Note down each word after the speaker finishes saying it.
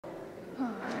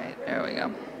There we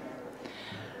go.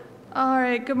 All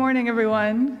right, good morning,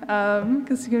 everyone,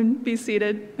 because you can be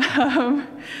seated.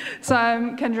 So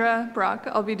I'm Kendra Brock.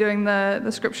 I'll be doing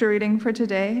the scripture reading for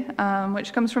today,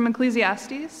 which comes from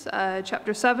Ecclesiastes,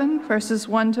 chapter 7, verses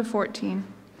 1 to 14.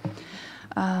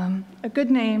 A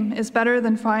good name is better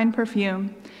than fine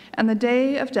perfume, and the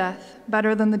day of death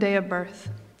better than the day of birth.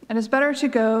 It is better to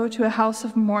go to a house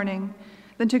of mourning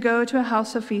than to go to a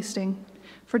house of feasting.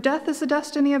 For death is the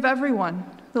destiny of everyone.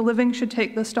 The living should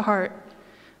take this to heart.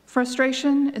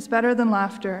 Frustration is better than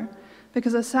laughter,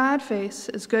 because a sad face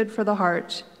is good for the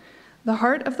heart. The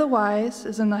heart of the wise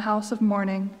is in the house of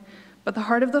mourning, but the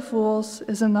heart of the fools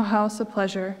is in the house of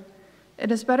pleasure.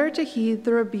 It is better to heed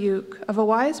the rebuke of a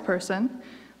wise person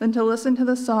than to listen to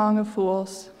the song of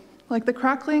fools. Like the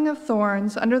crackling of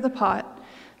thorns under the pot,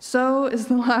 so is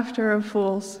the laughter of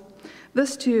fools.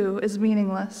 This too is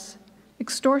meaningless.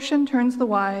 Extortion turns the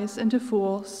wise into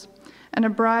fools, and a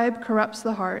bribe corrupts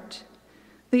the heart.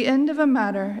 The end of a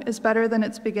matter is better than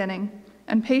its beginning,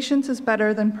 and patience is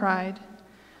better than pride.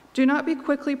 Do not be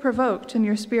quickly provoked in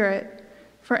your spirit,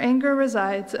 for anger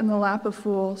resides in the lap of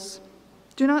fools.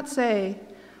 Do not say,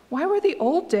 "Why were the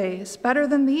old days better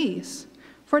than these?"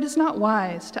 For it is not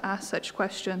wise to ask such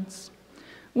questions.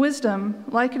 Wisdom,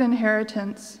 like an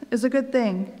inheritance, is a good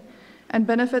thing, and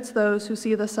benefits those who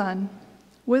see the sun.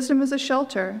 Wisdom is a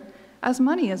shelter, as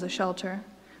money is a shelter.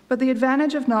 But the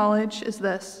advantage of knowledge is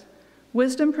this: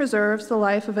 wisdom preserves the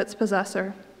life of its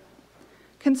possessor.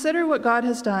 Consider what God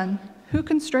has done. Who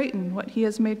can straighten what he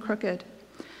has made crooked?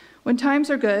 When times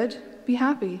are good, be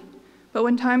happy. But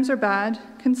when times are bad,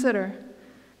 consider.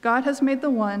 God has made the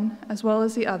one as well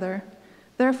as the other.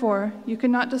 Therefore, you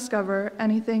cannot discover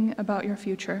anything about your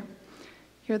future.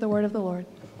 Hear the word of the Lord.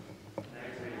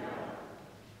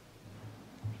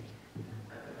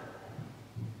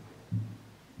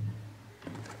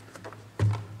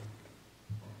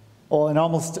 Well, in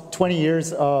almost 20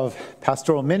 years of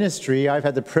pastoral ministry, I've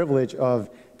had the privilege of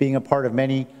being a part of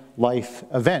many life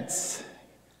events: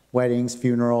 weddings,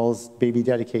 funerals, baby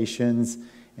dedications,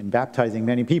 and baptizing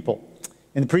many people.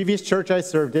 In the previous church I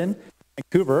served in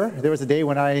Vancouver, there was a day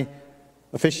when I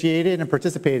officiated and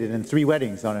participated in 3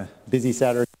 weddings on a busy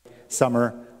Saturday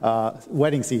summer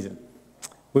wedding season.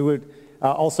 We would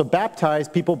also baptize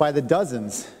people by the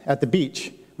dozens at the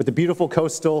beach with the beautiful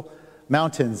coastal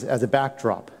mountains as a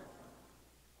backdrop.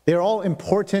 They are all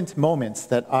important moments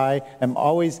that I am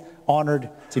always honored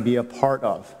to be a part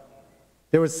of.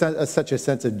 There was such a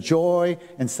sense of joy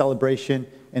and celebration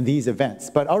in these events.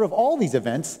 But out of all these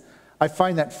events, I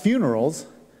find that funerals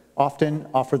often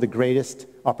offer the greatest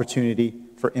opportunity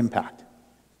for impact.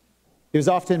 It was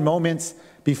often moments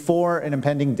before an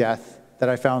impending death that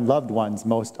I found loved ones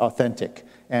most authentic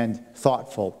and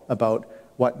thoughtful about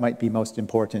what might be most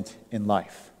important in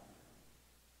life.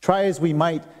 Try as we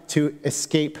might to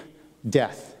escape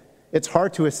death, it's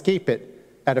hard to escape it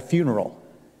at a funeral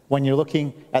when you're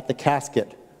looking at the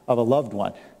casket of a loved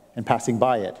one and passing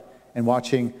by it and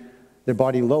watching their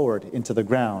body lowered into the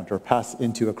ground or pass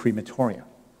into a crematorium.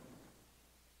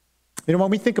 You know,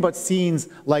 when we think about scenes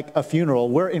like a funeral,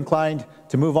 we're inclined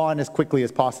to move on as quickly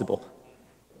as possible.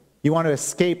 You want to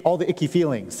escape all the icky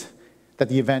feelings that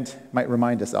the event might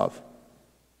remind us of.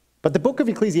 But the book of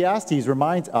Ecclesiastes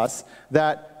reminds us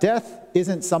that death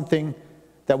isn't something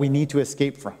that we need to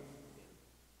escape from,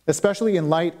 especially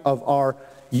in light of our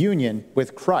union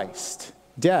with Christ.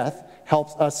 Death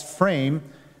helps us frame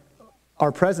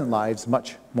our present lives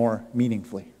much more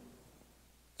meaningfully.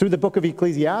 Through the book of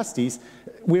Ecclesiastes,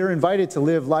 we're invited to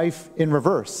live life in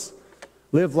reverse.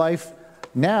 Live life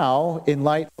now in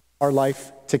light of our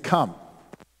life to come.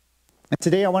 And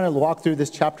today I want to walk through this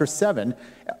chapter 7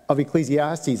 of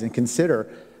Ecclesiastes and consider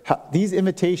these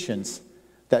invitations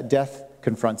that death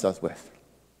confronts us with.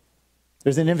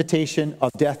 There's an invitation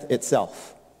of death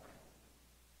itself.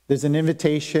 There's an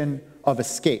invitation of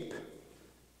escape.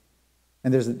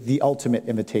 And there's the ultimate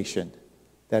invitation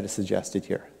that is suggested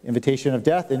here. Invitation of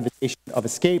death, invitation of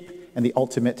escape, and the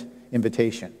ultimate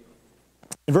invitation.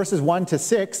 In verses 1 to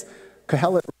 6,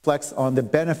 Kohelet reflects on the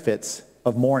benefits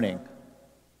of mourning.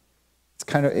 It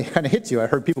kind of hits you. I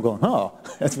heard people going, "Oh,"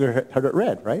 as we heard it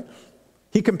read, right?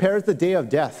 He compares the day of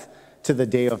death to the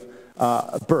day of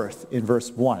birth in verse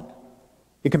 1.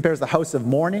 He compares the house of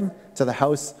mourning to the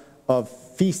house of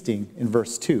feasting in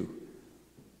verse 2.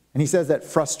 And he says that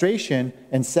frustration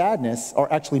and sadness are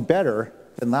actually better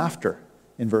than laughter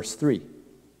in verse 3.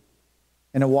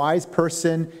 And a wise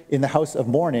person in the house of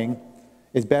mourning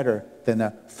is better than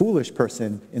a foolish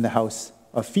person in the house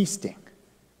of feasting,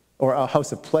 or a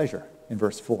house of pleasure in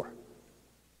verse 4.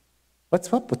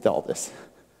 What's up with all this?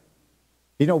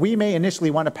 We may initially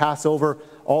want to pass over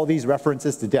all these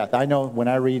references to death. I know when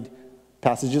I read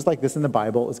passages like this in the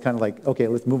Bible, it's kind of like, okay,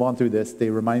 let's move on through this. They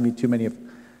remind me too many of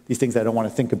these things I don't want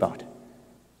to think about.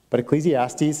 But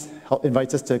Ecclesiastes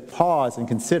invites us to pause and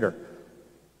consider,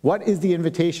 what is the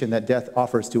invitation that death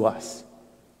offers to us?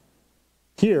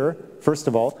 Here, first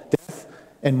of all, death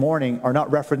and mourning are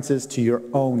not references to your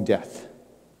own death.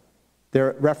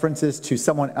 They're references to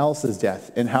someone else's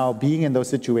death and how being in those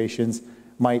situations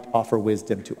might offer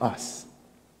wisdom to us.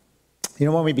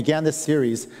 When we began this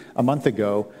series a month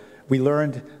ago, we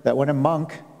learned that when a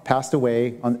monk passed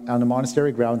away on the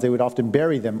monastery grounds, they would often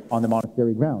bury them on the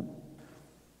monastery ground.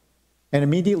 And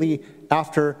immediately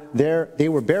after they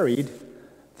were buried,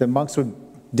 the monks would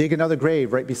dig another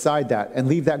grave right beside that and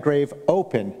leave that grave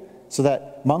open so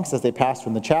that monks, as they passed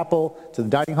from the chapel to the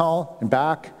dining hall and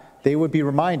back, they would be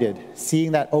reminded,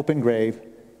 seeing that open grave,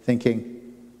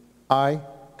 thinking, I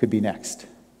could be next.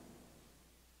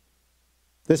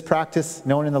 This practice,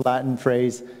 known in the Latin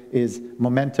phrase, is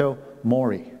memento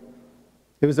mori.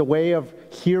 It was a way of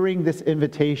hearing this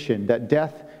invitation that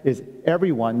death is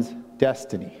everyone's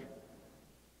destiny.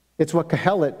 It's what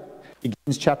Kohelet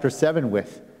begins chapter 7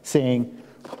 with, saying,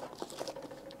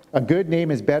 a good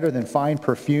name is better than fine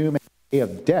perfume, and the day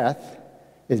of death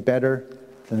is better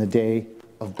than the day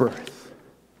of birth.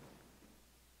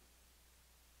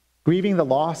 Grieving the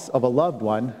loss of a loved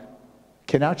one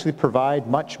can actually provide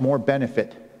much more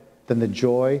benefit than the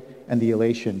joy and the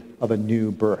elation of a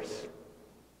new birth.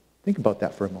 Think about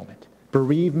that for a moment.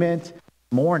 Bereavement,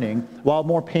 mourning, while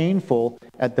more painful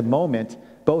at the moment,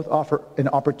 both offer an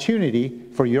opportunity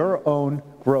for your own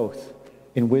growth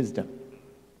in wisdom.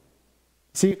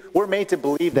 See, we're made to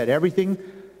believe that everything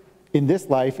in this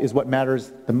life is what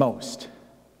matters the most.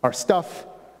 Our stuff,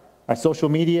 our social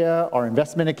media, our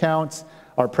investment accounts,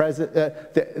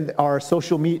 our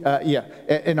social media,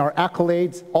 and our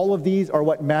accolades, all of these are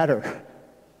what matter.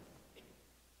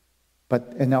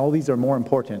 And all these are more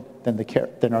important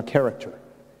than our character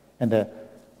and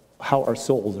how our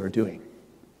souls are doing.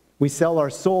 We sell our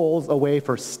souls away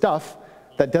for stuff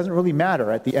that doesn't really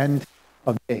matter at the end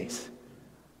of days.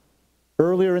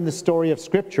 Earlier in the story of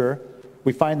Scripture,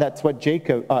 we find that's what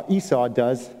Esau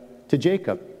does to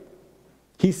Jacob.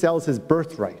 He sells his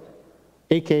birthright,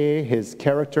 aka his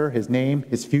character, his name,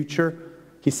 his future.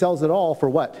 He sells it all for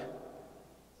what?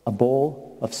 A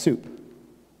bowl of soup.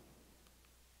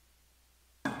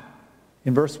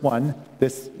 In verse 1,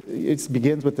 it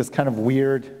begins with this kind of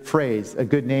weird phrase, a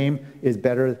good name is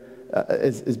better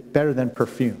than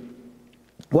perfume.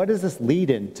 What does this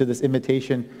lead into this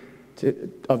invitation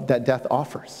that death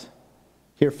offers?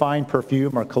 Here, fine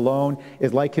perfume or cologne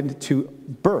is likened to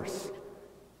birth.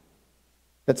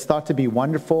 That's thought to be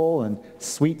wonderful and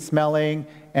sweet-smelling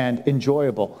and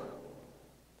enjoyable.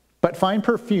 But fine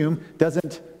perfume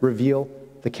doesn't reveal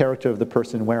the character of the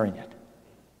person wearing it.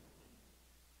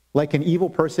 Like an evil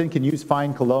person can use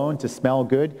fine cologne to smell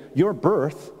good, your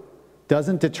birth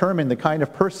doesn't determine the kind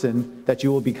of person that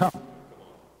you will become.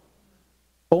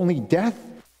 Only death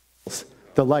is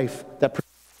the life that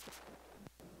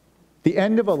the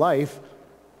end of a life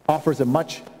offers a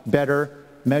much better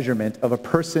measurement of a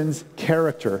person's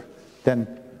character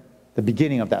than the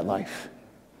beginning of that life.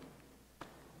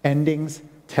 Endings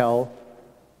tell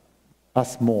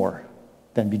us more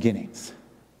than beginnings.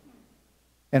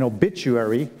 An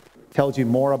obituary tells you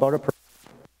more about a person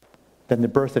than the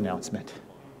birth announcement.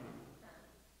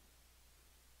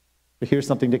 But here's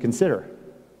something to consider.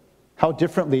 How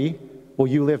differently will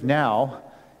you live now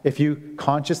if you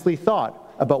consciously thought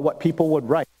about what people would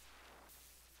write?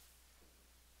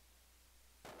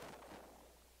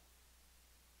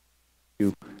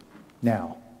 You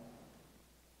now.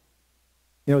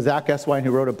 Zach Eswine,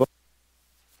 who wrote a book,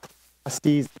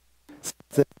 Escapism,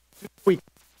 says we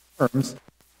terms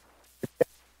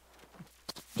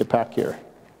to pack here.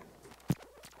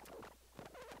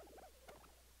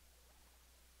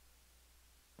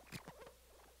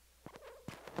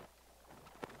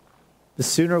 The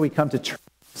sooner we come to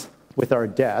terms with our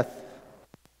death,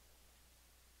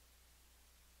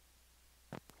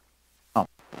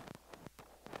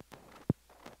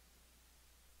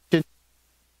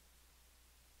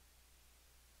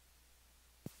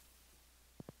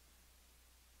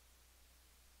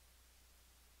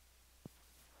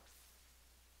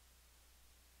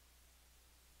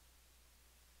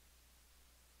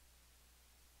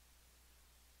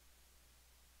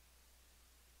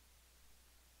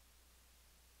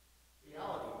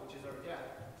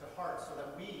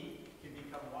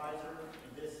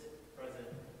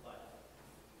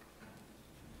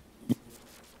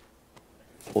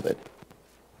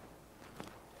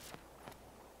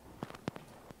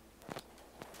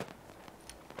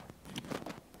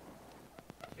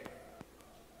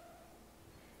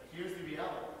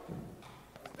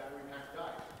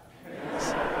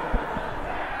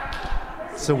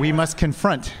 So we must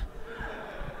confront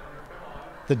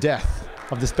the death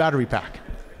of this battery pack.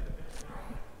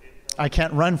 I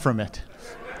can't run from it.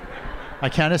 I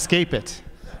can't escape it.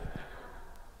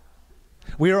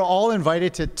 We are all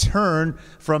invited to turn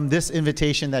from this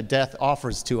invitation that death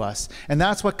offers to us. And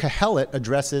that's what Kohelet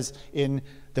addresses in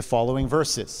the following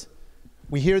verses.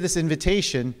 We hear this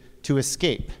invitation to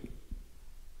escape.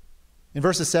 In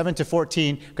verses 7 to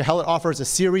 14, Kohelet offers a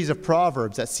series of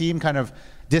proverbs that seem kind of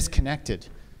disconnected.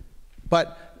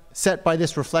 But set by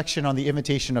this reflection on the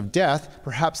invitation of death,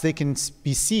 perhaps they can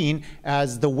be seen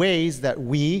as the ways that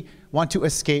we want to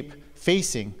escape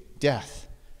facing death.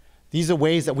 These are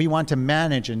ways that we want to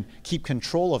manage and keep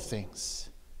control of things.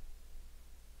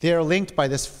 They are linked by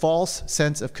this false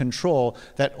sense of control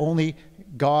that only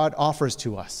God offers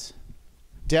to us.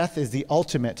 Death is the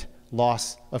ultimate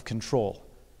loss of control.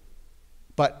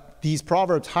 But these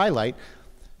proverbs highlight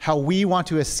how we want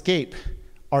to escape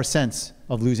our sense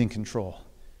of losing control.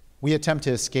 We attempt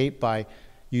to escape by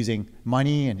using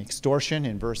money and extortion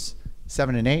in verse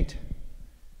 7 and 8.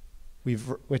 We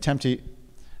attempt to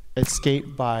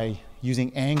escape by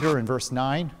using anger in verse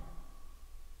 9,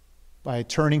 by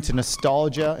turning to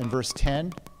nostalgia in verse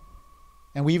 10,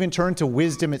 and we even turn to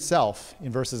wisdom itself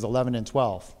in verses 11 and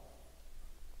 12.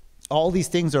 All these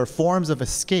things are forms of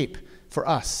escape for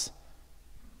us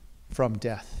from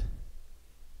death.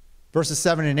 Verses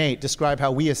 7 and 8 describe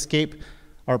how we escape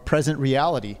our present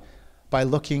reality by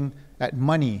looking at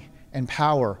money and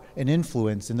power and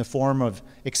influence in the form of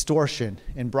extortion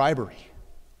and bribery.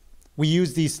 We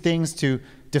use these things to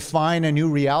define a new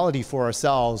reality for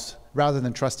ourselves rather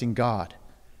than trusting God.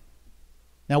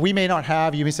 Now, we may not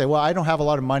have, you may say, well, I don't have a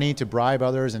lot of money to bribe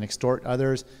others and extort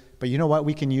others, but you know what?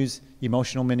 We can use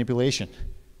emotional manipulation.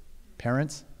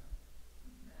 Parents?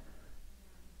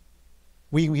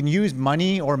 We can use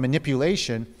money or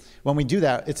manipulation. When we do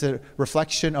that, it's a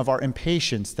reflection of our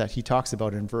impatience that he talks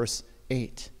about in verse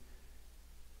 8.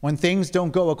 When things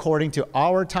don't go according to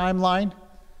our timeline,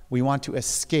 we want to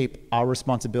escape our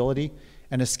responsibility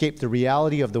and escape the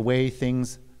reality of the way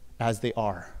things as they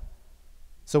are.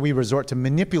 So we resort to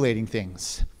manipulating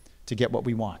things to get what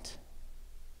we want.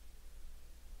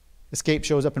 Escape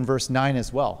shows up in verse 9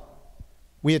 as well.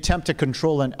 We attempt to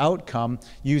control an outcome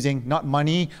using not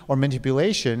money or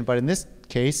manipulation, but in this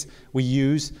case, we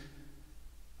use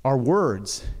our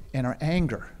words and our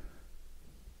anger.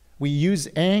 We use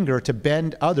anger to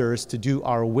bend others to do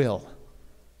our will.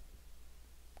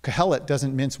 Kohelet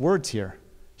doesn't mince words here.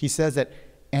 He says that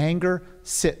anger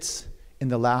sits in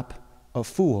the lap of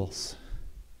fools.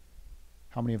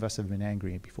 How many of us have been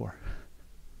angry before?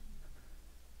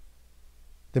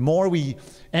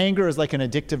 Anger is like an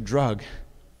addictive drug.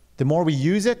 The more we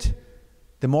use it,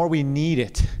 the more we need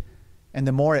it, and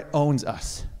the more it owns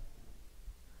us.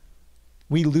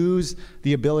 We lose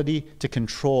the ability to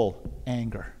control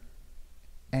anger.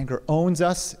 Anger owns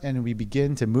us, and we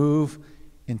begin to move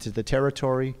into the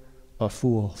territory of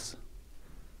fools.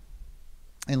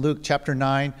 In Luke chapter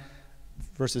 9,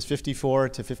 verses 54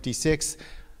 to 56,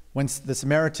 when the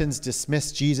Samaritans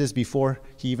dismiss Jesus before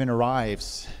he even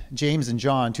arrives, James and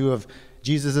John, two of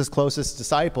Jesus' closest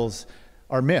disciples,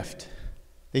 are miffed.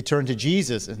 They turn to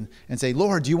Jesus and say,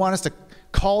 Lord, do you want us to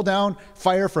call down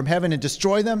fire from heaven and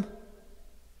destroy them?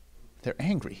 They're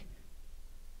angry.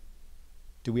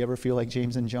 Do we ever feel like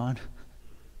James and John?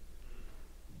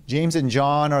 James and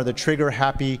John are the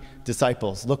trigger-happy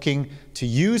disciples, looking to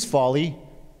use folly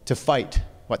to fight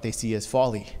what they see as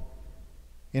folly.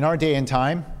 In our day and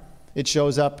time, it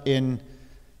shows up in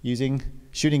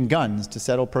shooting guns to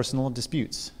settle personal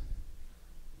disputes.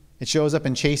 It shows up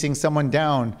in chasing someone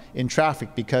down in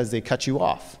traffic because they cut you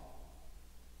off.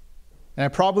 And I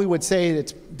probably would say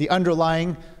it's the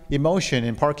underlying emotion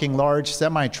in parking large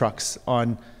semi-trucks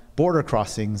on border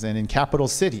crossings and in capital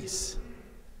cities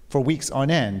for weeks on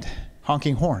end,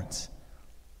 honking horns.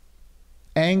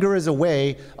 Anger is a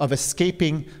way of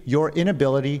escaping your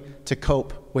inability to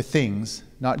cope with things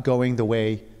not going the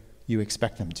way you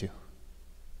expect them to.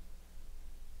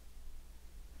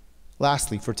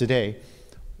 Lastly, for today,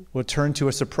 we'll turn to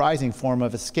a surprising form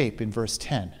of escape in verse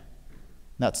 10.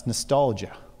 That's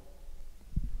nostalgia.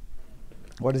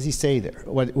 What does he say there?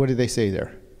 What do they say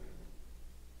there?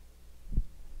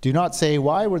 Do not say,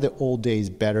 why were the old days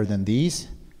better than these?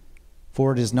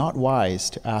 For it is not wise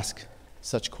to ask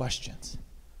such questions.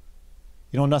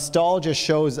 You know, nostalgia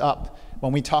shows up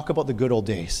when we talk about the good old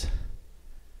days.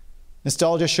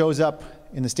 Nostalgia shows up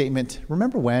in the statement,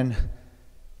 remember when?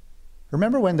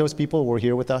 Remember when those people were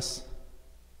here with us?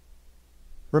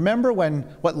 Remember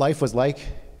what life was like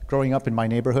growing up in my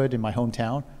neighborhood, in my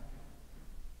hometown?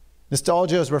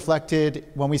 Nostalgia is reflected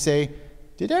when we say,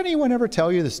 Did anyone ever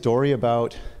tell you the story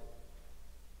about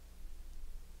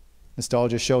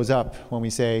nostalgia shows up when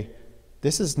we say,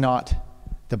 this is not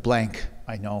the blank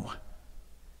I know.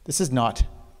 This is not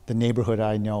the neighborhood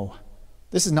I know.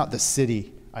 This is not the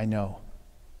city I know.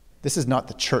 This is not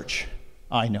the church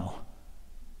I know.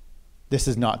 This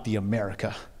is not the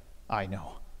America I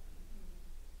know.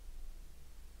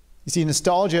 You see,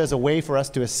 nostalgia is a way for us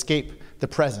to escape the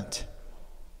present.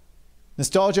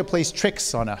 Nostalgia plays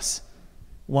tricks on us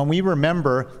when we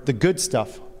remember the good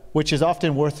stuff, which is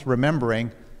often worth remembering,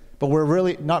 but we're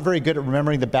really not very good at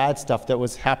remembering the bad stuff that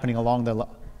was happening along the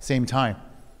same time.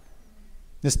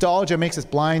 Nostalgia makes us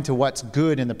blind to what's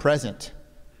good in the present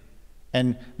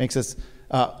and makes us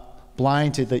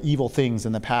blind to the evil things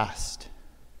in the past.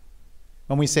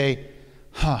 When we say,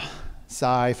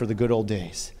 sigh for the good old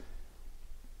days,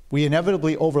 we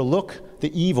inevitably overlook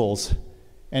the evils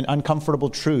and uncomfortable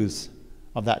truths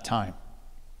of that time.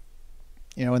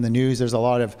 You know, in the news, there's a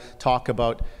lot of talk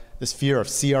about this fear of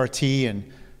CRT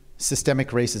and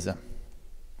systemic racism.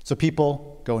 So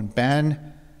people go and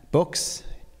ban books,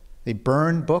 they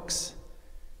burn books,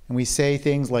 and we say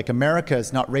things like, America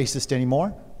is not racist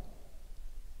anymore.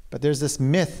 But there's this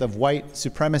myth of white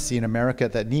supremacy in America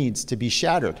that needs to be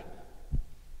shattered.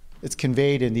 It's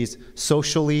conveyed in these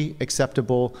socially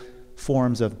acceptable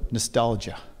forms of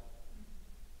nostalgia.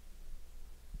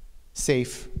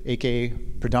 Safe, aka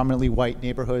predominantly white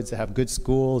neighborhoods that have good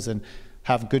schools and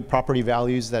have good property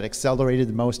values that accelerated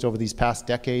the most over these past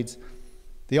decades.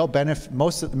 They all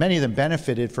many of them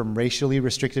benefited from racially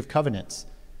restrictive covenants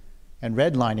and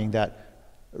redlining that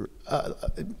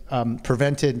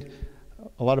prevented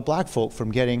a lot of black folk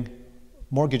from getting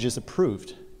mortgages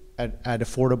approved at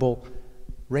affordable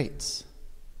rates.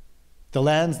 The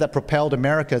lands that propelled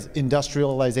America's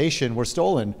industrialization were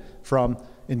stolen from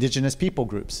indigenous people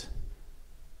groups.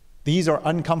 These are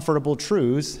uncomfortable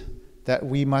truths that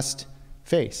we must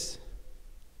face.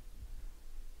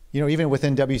 You know, even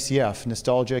within WCF,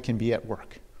 nostalgia can be at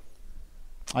work.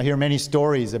 I hear many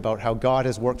stories about how God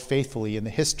has worked faithfully in the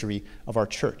history of our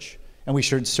church, and we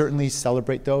should certainly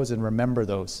celebrate those and remember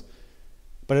those.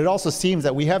 But it also seems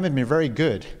that we haven't been very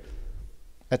good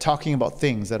at talking about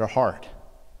things that are hard.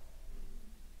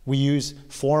 We use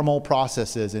formal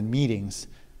processes and meetings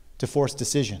to force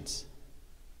decisions.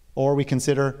 Or we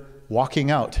consider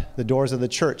walking out the doors of the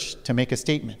church to make a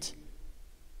statement,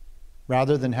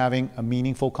 rather than having a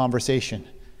meaningful conversation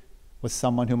with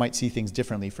someone who might see things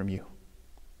differently from you,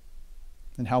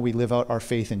 and how we live out our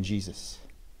faith in Jesus.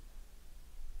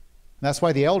 And that's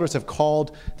why the elders have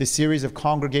called this series of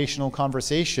congregational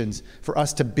conversations for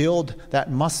us to build that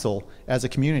muscle as a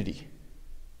community.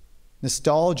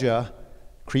 Nostalgia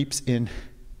creeps in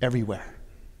everywhere.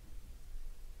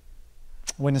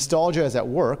 When nostalgia is at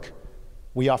work,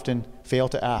 we often fail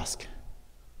to ask,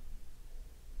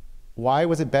 why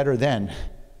was it better then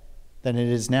than it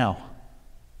is now?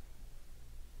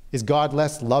 Is God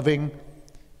less loving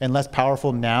and less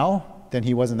powerful now than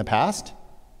he was in the past?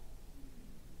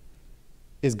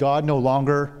 Is God no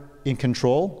longer in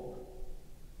control?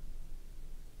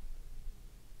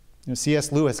 You know,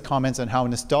 C.S. Lewis comments on how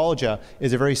nostalgia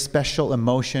is a very special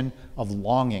emotion of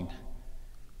longing.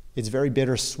 It's very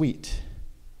bittersweet.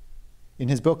 In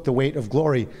his book, The Weight of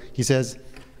Glory, he says,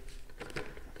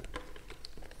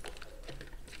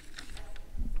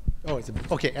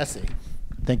 essay.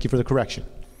 Thank you for the correction.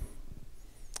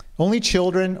 Only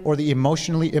children or the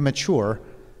emotionally immature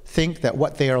think that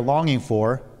what they are longing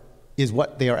for is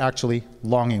what they are actually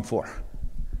longing for.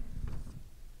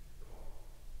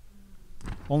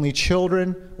 Only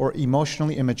children or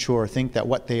emotionally immature think that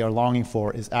what they are longing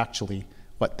for is actually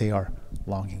what they are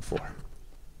longing for.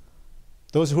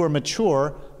 Those who are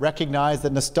mature recognize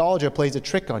that nostalgia plays a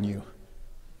trick on you.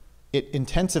 It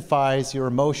intensifies your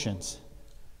emotions.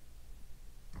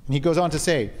 And he goes on to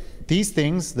say, these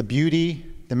things, the beauty,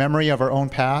 the memory of our own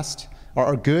past,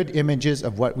 are good images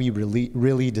of what we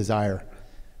really desire.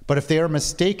 But if they are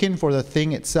mistaken for the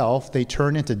thing itself, they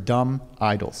turn into dumb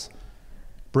idols,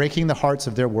 breaking the hearts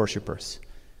of their worshipers.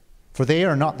 For they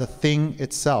are not the thing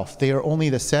itself. They are only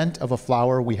the scent of a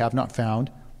flower we have not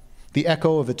found, the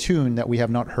echo of a tune that we have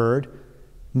not heard,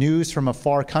 news from a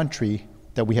far country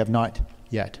that we have not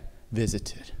yet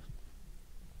visited.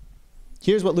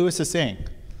 Here's what Lewis is saying.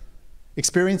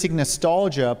 Experiencing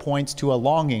nostalgia points to a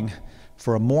longing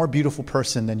for a more beautiful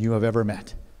person than you have ever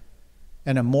met,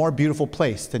 and a more beautiful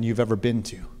place than you've ever been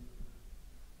to.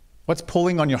 What's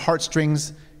pulling on your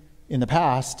heartstrings in the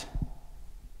past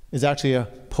is actually a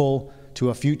pull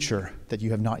to a future that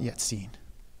you have not yet seen.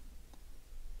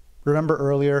 Remember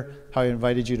earlier how I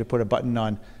invited you to put a button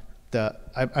on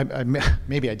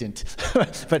maybe I didn't,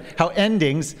 but how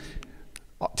endings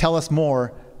tell us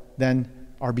more than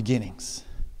our beginnings.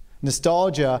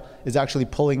 Nostalgia is actually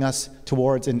pulling us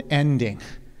towards an ending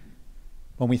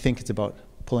when we think it's about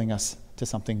pulling us to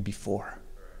something before.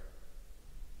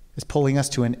 It's pulling us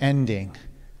to an ending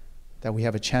that we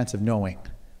have a chance of knowing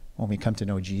when we come to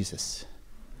know Jesus.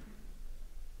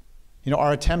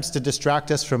 Our attempts to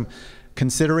distract us from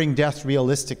considering death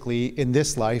realistically in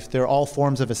this life, they're all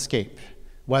forms of escape,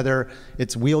 whether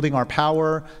it's wielding our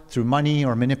power through money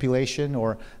or manipulation,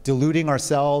 or deluding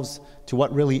ourselves to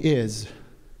what really is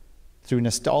through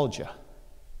nostalgia.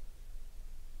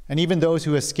 And even those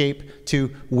who escape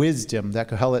to wisdom that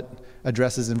Kohelet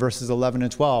addresses in verses 11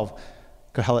 and 12,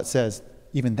 Kohelet says,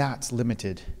 even that's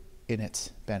limited in its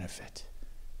benefit.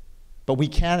 But we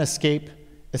can escape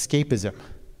escapism,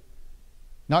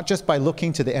 not just by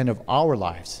looking to the end of our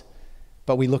lives,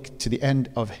 but we look to the end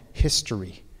of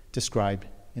history described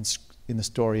in the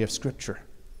story of Scripture.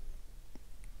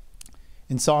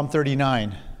 In Psalm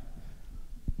 39,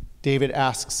 David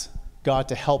asks God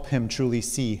to help him truly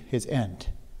see his end,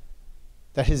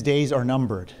 that his days are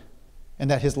numbered, and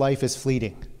that his life is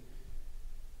fleeting.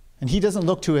 And he doesn't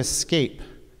look to escape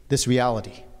this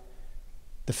reality,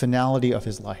 the finality of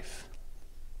his life.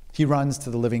 He runs to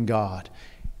the living God,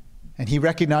 and he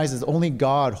recognizes only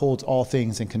God holds all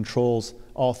things and controls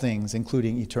all things,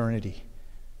 including eternity.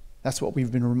 That's what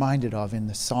we've been reminded of in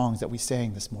the songs that we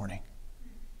sang this morning.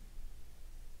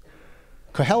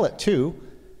 Kohelet, too,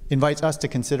 invites us to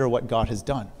consider what God has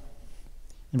done.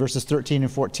 In verses 13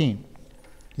 and 14,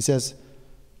 he says,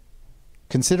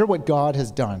 "Consider what God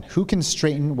has done. Who can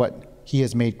straighten what he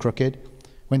has made crooked?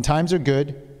 When times are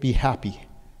good, be happy.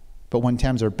 But when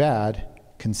times are bad,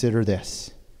 consider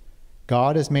this.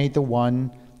 God has made the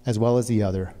one as well as the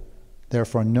other.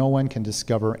 Therefore, no one can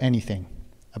discover anything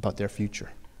about their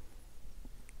future."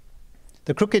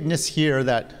 The crookedness here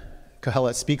that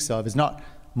Kohelet speaks of is not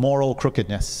moral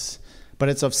crookedness, but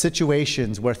it's of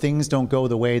situations where things don't go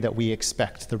the way that we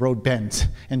expect. The road bends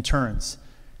and turns.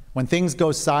 When things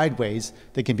go sideways,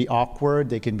 they can be awkward,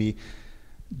 they can be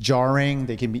jarring,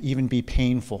 they can even be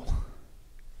painful.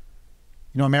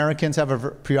 Americans have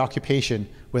a preoccupation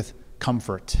with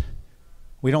comfort.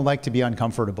 We don't like to be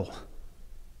uncomfortable.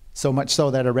 So much so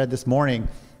that I read this morning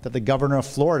that the governor of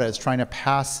Florida is trying to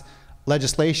pass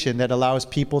legislation that allows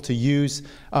people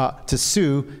to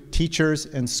sue teachers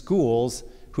and schools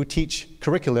who teach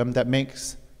curriculum that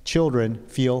makes children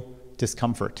feel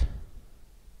discomfort.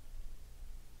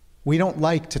 We don't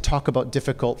like to talk about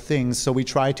difficult things, so we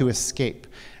try to escape.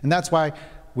 And that's why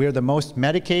we're the most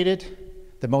medicated,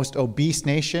 the most obese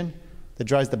nation, that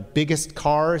drives the biggest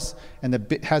cars and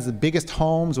has the biggest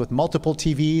homes with multiple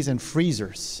TVs and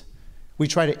freezers. We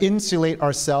try to insulate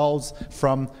ourselves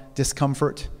from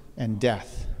discomfort and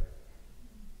death.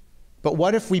 But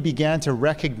what if we began to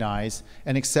recognize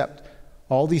and accept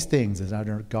all these things as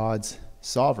under God's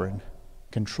sovereign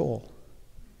control?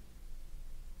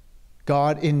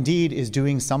 God indeed is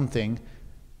doing something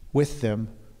with them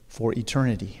for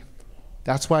eternity.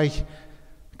 That's why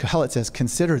Kohelet says,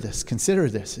 consider this, consider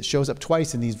this. It shows up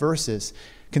twice in these verses.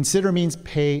 Consider means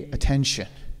pay attention.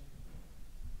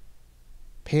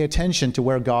 Pay attention to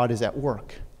where God is at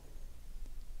work.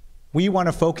 We want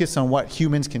to focus on what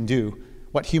humans can do,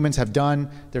 what humans have done,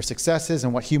 their successes,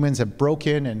 and what humans have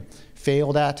broken and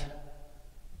failed at.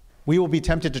 We will be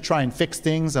tempted to try and fix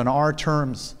things on our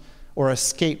terms or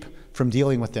escape from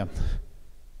dealing with them.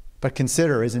 But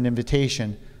consider is an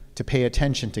invitation to pay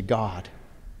attention to God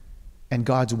and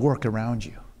God's work around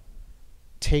you.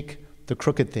 Take the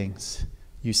crooked things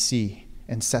you see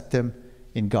and set them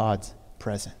in God's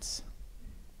presence.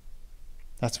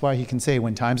 That's why he can say,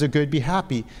 when times are good, be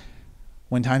happy.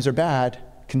 When times are bad,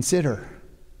 consider.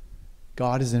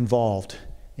 God is involved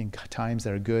in times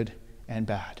that are good and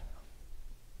bad.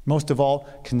 Most of all,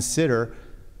 consider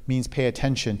means pay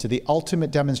attention to the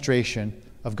ultimate demonstration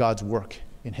of God's work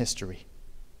in history.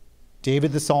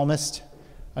 David the psalmist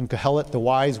and Kohelet the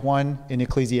wise one in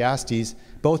Ecclesiastes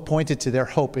both pointed to their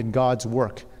hope in God's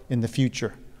work in the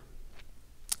future.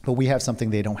 But we have something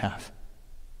they don't have.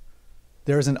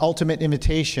 There is an ultimate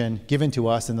invitation given to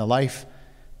us in the life,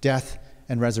 death,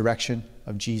 and resurrection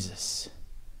of Jesus.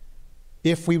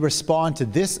 If we respond to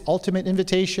this ultimate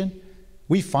invitation,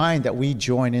 we find that we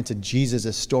join into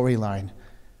Jesus' storyline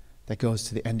that goes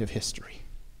to the end of history.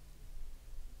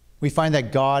 We find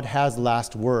that God has the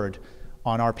last word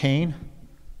on our pain,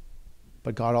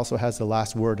 but God also has the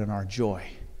last word on our joy.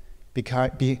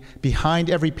 Behind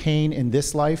every pain in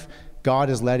this life, God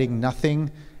is letting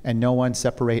nothing and no one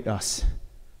separate us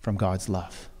from God's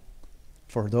love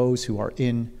for those who are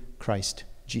in Christ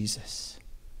Jesus.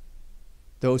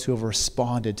 Those who have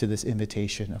responded to this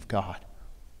invitation of God.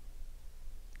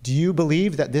 Do you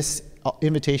believe that this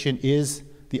invitation is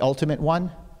the ultimate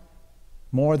one?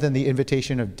 More than the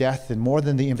invitation of death and more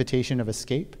than the invitation of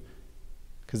escape?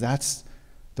 Because that's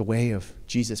the way of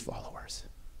Jesus followers.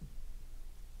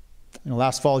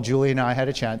 Last fall, Julie and I had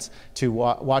a chance to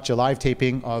watch a live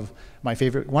taping of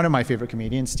one of my favorite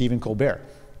comedians, Stephen Colbert.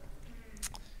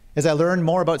 As I learned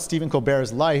more about Stephen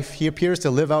Colbert's life, he appears to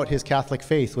live out his Catholic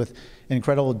faith with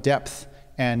incredible depth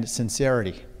and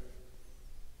sincerity.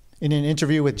 In an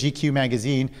interview with GQ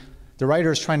magazine, the writer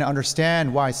is trying to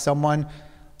understand why someone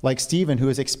like Stephen, who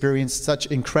has experienced such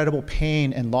incredible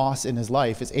pain and loss in his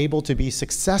life, is able to be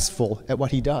successful at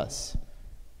what he does.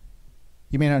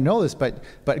 You may not know this, but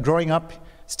growing up,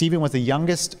 Stephen was the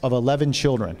youngest of 11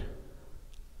 children.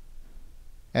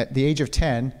 At the age of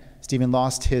 10, Stephen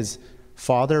lost his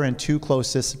father and 2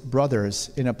 closest brothers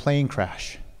in a plane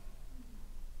crash.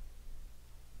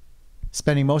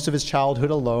 Spending most of his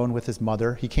childhood alone with his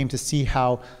mother, he came to see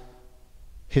how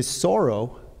his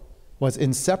sorrow was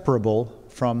inseparable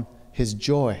from his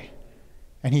joy.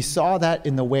 And he saw that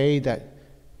in the way that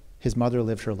his mother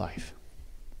lived her life.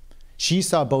 She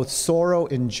saw both sorrow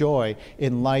and joy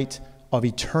in light of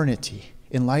eternity,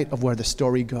 in light of where the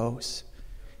story goes.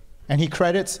 And he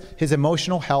credits his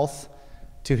emotional health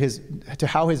to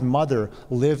how his mother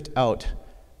lived out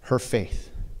her faith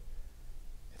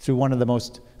through one of the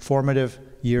most formative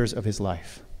years of his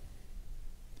life.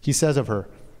 He says of her,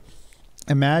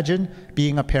 "Imagine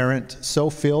being a parent so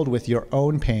filled with your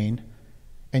own pain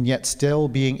and yet still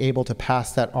being able to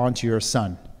pass that on to your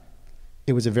son.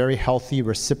 It was a very healthy,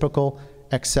 reciprocal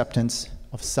acceptance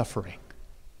of suffering."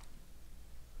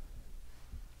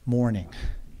 Mourning.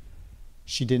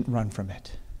 She didn't run from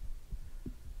it.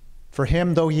 For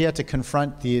him, though he had to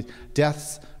confront the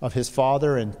deaths of his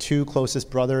father and 2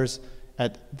 closest brothers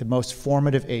at the most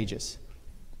formative ages,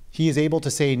 he is able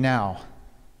to say now,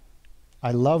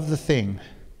 "I love the thing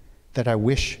that I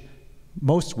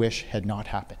most wish had not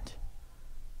happened.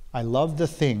 I love the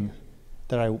thing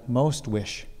that I most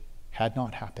wish had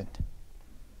not happened."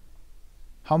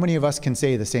 How many of us can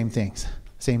say the same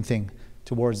thing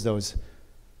towards those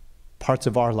parts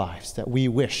of our lives that we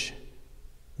wish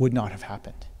would not have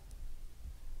happened?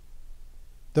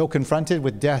 Though confronted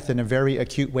with death in a very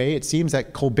acute way, it seems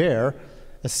that Colbert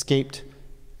escaped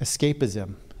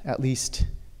escapism, at least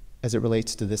as it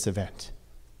relates to this event.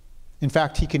 In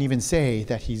fact, he can even say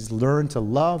that he's learned to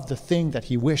love the thing that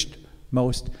he wished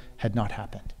most had not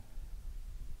happened.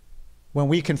 When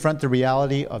we confront the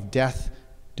reality of death,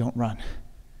 don't run.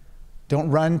 Don't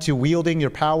run to wielding your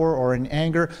power or in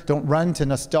anger. Don't run to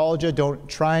nostalgia. Don't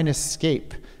try and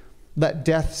escape. Let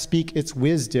death speak its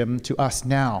wisdom to us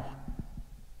now.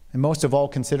 And most of all,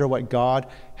 consider what God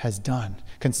has done.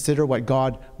 Consider what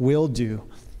God will do.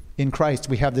 In Christ,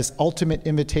 we have this ultimate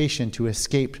invitation to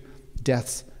escape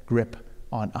death's grip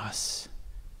on us.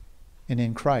 And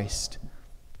in Christ,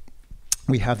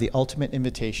 we have the ultimate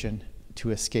invitation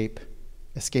to escape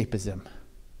escapism.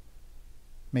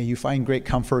 May you find great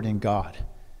comfort in God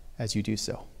as you do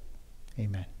so.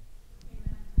 Amen.